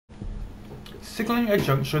signalling a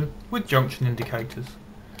junction with junction indicators.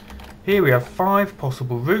 Here we have 5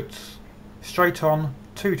 possible routes: straight on,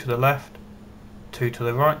 2 to the left, 2 to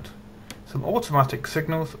the right, some automatic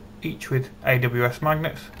signals, each with AWS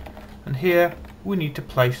magnets, and here we need to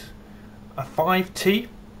place a 5T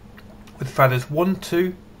with feathers 1,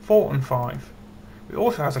 2, 4 and 5. It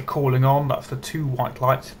also has a calling on, that's the 2 white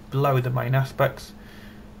lights below the main aspects.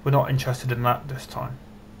 We're not interested in that this time.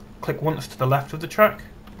 Click once to the left of the track,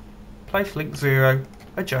 place link 0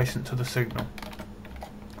 adjacent to the signal.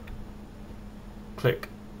 Click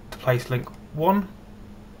to place link 1,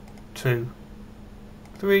 2,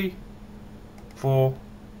 3, 4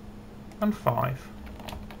 and 5.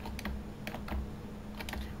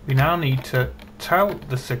 We now need to tell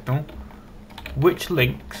the signal which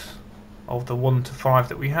links of the 1 to 5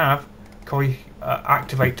 that we have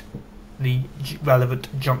activate the relevant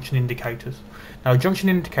junction indicators. Now, junction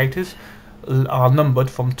indicators are numbered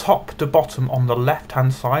from top to bottom on the left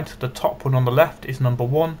hand side. So the top one on the left is number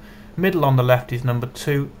 1, middle on the left is number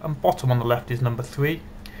 2 and bottom on the left is number 3,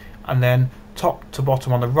 and then top to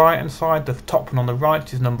bottom on the right hand side, the top one on the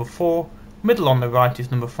right is number 4, middle on the right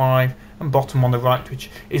is number 5, and bottom on the right, which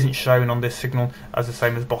isn't shown on this signal as the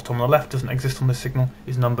same as bottom on the left, doesn't exist on this signal,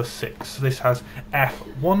 is number 6. So this has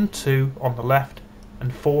F12 on the left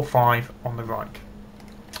and 45 on the right.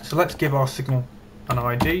 So let's give our signal an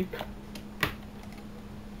ID.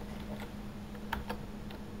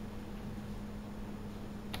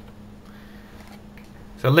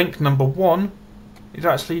 So link number 1 is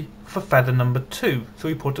actually for feather number 2, so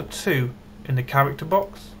we put a 2 in the character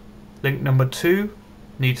box. Link number 2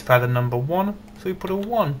 needs feather number 1, so we put a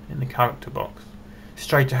 1 in the character box.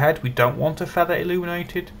 Straight ahead, we don't want a feather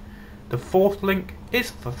illuminated. The 4th link is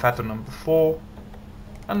for feather number 4,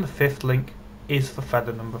 and the 5th link is for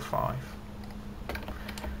feather number 5.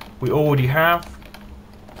 We already have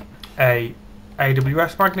a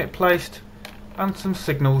AWS magnet placed and some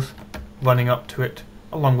signals running up to it,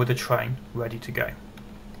 along with a train ready to go.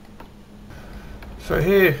 So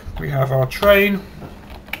here we have our train.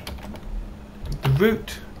 The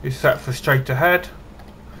route is set for straight ahead,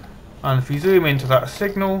 and if you zoom into that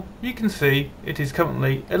signal, you can see it is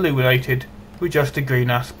currently illuminated with just a green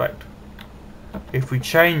aspect. If we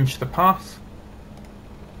change the path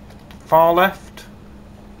far left,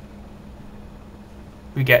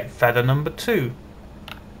 we get feather number 2.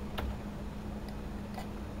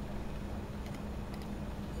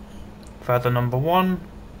 Feather number 1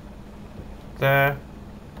 there.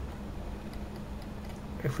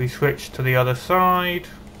 If we switch to the other side,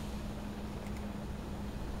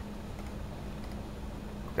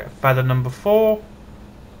 get feather number 4,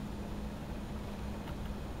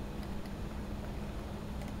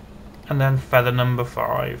 and then feather number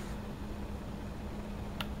 5.